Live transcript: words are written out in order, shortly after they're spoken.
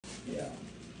Yeah.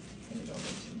 And it don't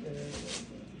makes you good.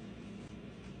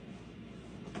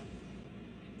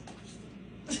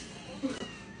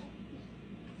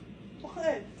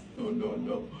 What?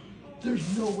 No.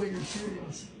 There's no way you're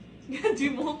serious. Do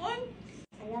you want one?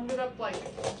 I warmed it up like a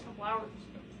couple hours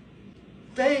ago.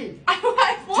 Babe!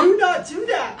 Do not do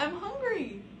that! I'm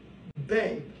hungry.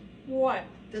 Babe. What?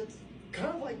 That's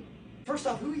kind of like, first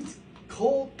off, who eats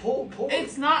cold pulled pork?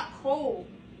 It's not cold.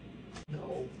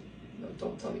 No,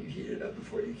 don't tell me you heated it up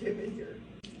before you came in here.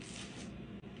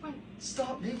 What?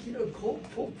 Stop making a cold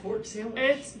pulled pork sandwich.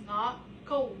 It's not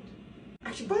cold.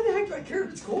 Actually, why the heck do I care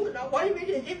if it's cold or not? Why are you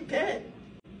making it in bed?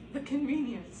 The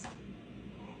convenience.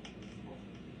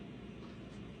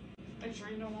 Are you sure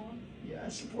you don't want one? Yeah, I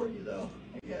support you though,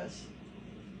 I guess.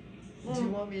 Do you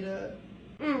want me to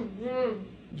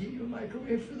get you a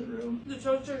microwave for the room? The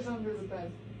toaster's under the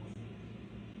bed.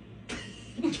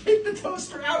 Take the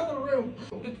toaster out of the room!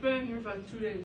 It's been in here for like 2 days.